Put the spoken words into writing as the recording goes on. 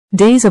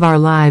Days of Our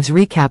Lives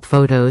recap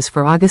photos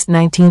for August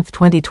 19,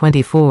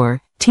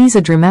 2024, tease a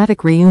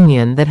dramatic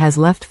reunion that has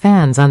left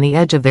fans on the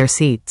edge of their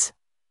seats.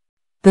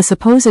 The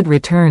supposed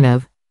return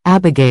of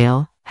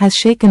Abigail has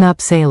shaken up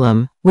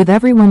Salem, with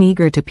everyone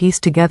eager to piece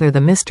together the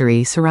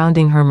mystery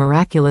surrounding her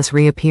miraculous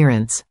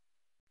reappearance.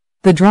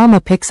 The drama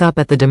picks up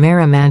at the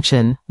DeMera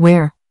mansion,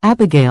 where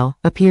Abigail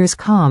appears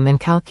calm and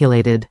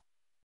calculated.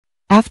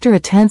 After a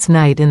tense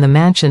night in the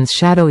mansion's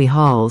shadowy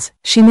halls,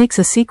 she makes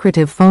a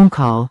secretive phone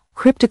call,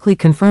 cryptically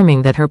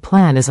confirming that her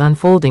plan is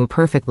unfolding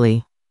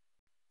perfectly.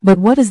 But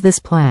what is this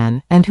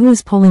plan, and who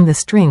is pulling the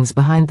strings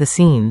behind the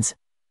scenes?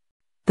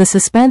 The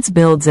suspense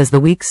builds as the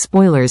week's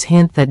spoilers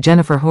hint that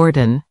Jennifer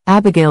Horton,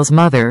 Abigail's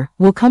mother,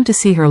 will come to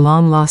see her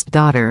long-lost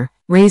daughter,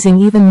 raising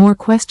even more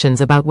questions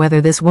about whether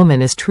this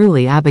woman is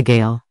truly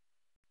Abigail.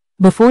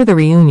 Before the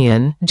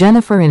reunion,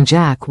 Jennifer and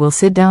Jack will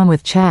sit down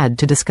with Chad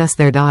to discuss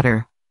their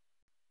daughter.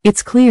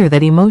 It's clear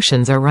that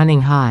emotions are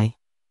running high.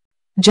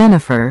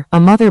 Jennifer, a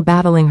mother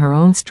battling her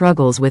own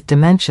struggles with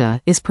dementia,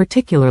 is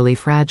particularly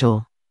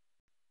fragile.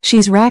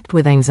 She's racked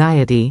with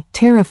anxiety,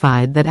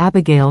 terrified that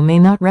Abigail may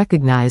not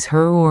recognize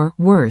her or,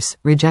 worse,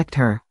 reject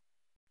her.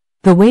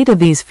 The weight of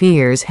these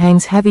fears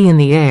hangs heavy in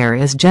the air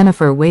as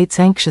Jennifer waits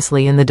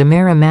anxiously in the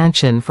DeMera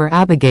mansion for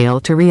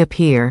Abigail to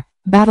reappear,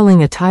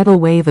 battling a tidal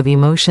wave of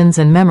emotions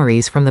and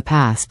memories from the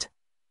past.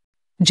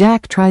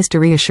 Jack tries to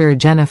reassure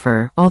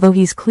Jennifer, although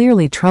he's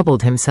clearly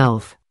troubled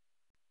himself.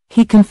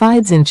 He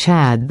confides in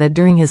Chad that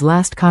during his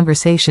last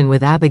conversation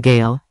with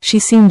Abigail, she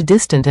seemed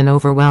distant and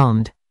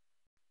overwhelmed.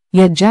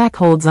 Yet Jack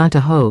holds on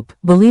to hope,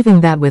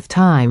 believing that with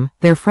time,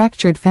 their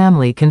fractured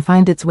family can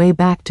find its way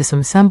back to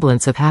some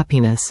semblance of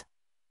happiness.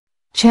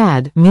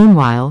 Chad,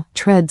 meanwhile,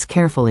 treads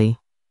carefully.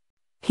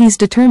 He's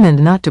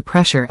determined not to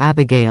pressure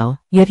Abigail,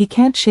 yet he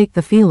can't shake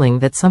the feeling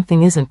that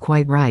something isn't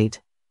quite right.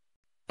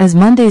 As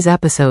Monday's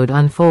episode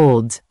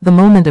unfolds, the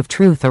moment of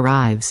truth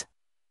arrives.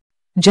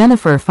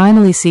 Jennifer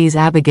finally sees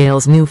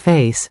Abigail's new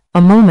face, a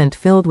moment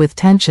filled with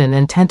tension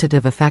and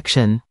tentative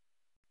affection.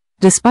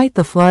 Despite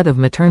the flood of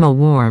maternal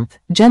warmth,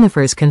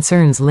 Jennifer's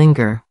concerns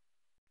linger.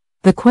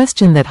 The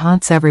question that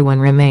haunts everyone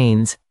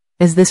remains: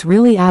 is this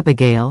really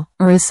Abigail,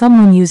 or is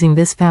someone using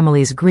this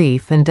family's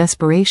grief and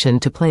desperation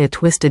to play a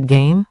twisted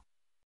game?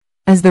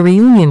 As the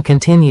reunion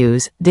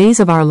continues,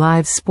 Days of Our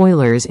Lives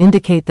spoilers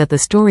indicate that the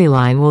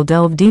storyline will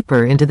delve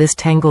deeper into this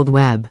tangled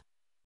web.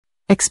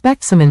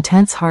 Expect some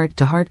intense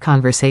heart-to-heart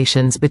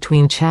conversations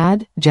between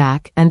Chad,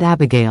 Jack, and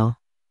Abigail.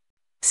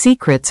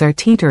 Secrets are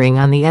teetering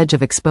on the edge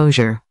of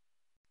exposure.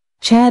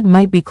 Chad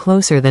might be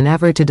closer than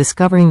ever to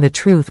discovering the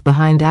truth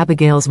behind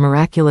Abigail's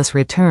miraculous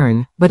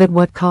return, but at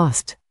what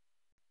cost?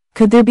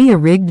 Could there be a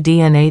rigged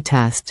DNA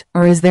test,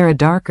 or is there a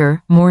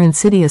darker, more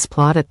insidious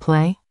plot at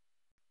play?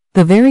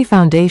 The very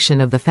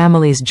foundation of the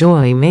family's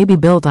joy may be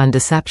built on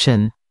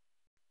deception.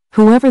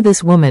 Whoever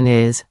this woman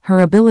is, her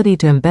ability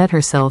to embed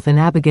herself in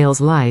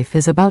Abigail's life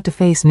is about to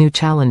face new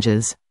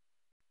challenges.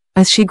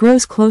 As she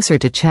grows closer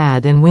to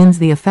Chad and wins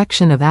the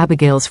affection of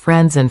Abigail's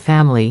friends and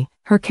family,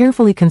 her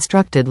carefully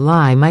constructed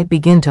lie might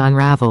begin to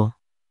unravel.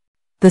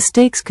 The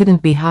stakes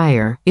couldn't be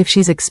higher. If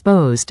she's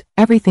exposed,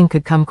 everything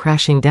could come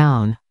crashing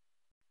down.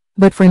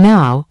 But for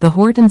now, the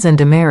Hortons and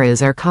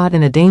DeMeras are caught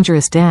in a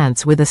dangerous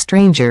dance with a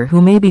stranger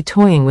who may be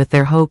toying with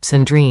their hopes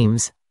and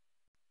dreams.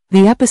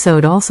 The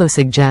episode also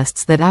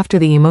suggests that after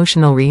the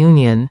emotional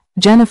reunion,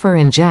 Jennifer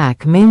and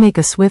Jack may make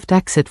a swift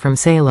exit from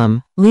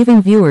Salem,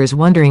 leaving viewers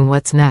wondering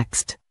what's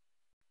next.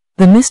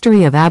 The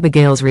mystery of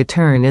Abigail's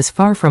return is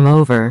far from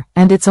over,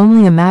 and it's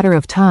only a matter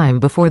of time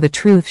before the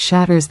truth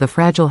shatters the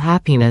fragile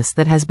happiness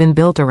that has been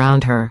built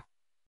around her.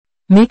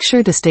 Make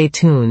sure to stay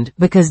tuned,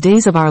 because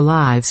Days of Our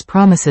Lives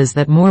promises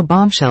that more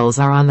bombshells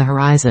are on the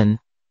horizon.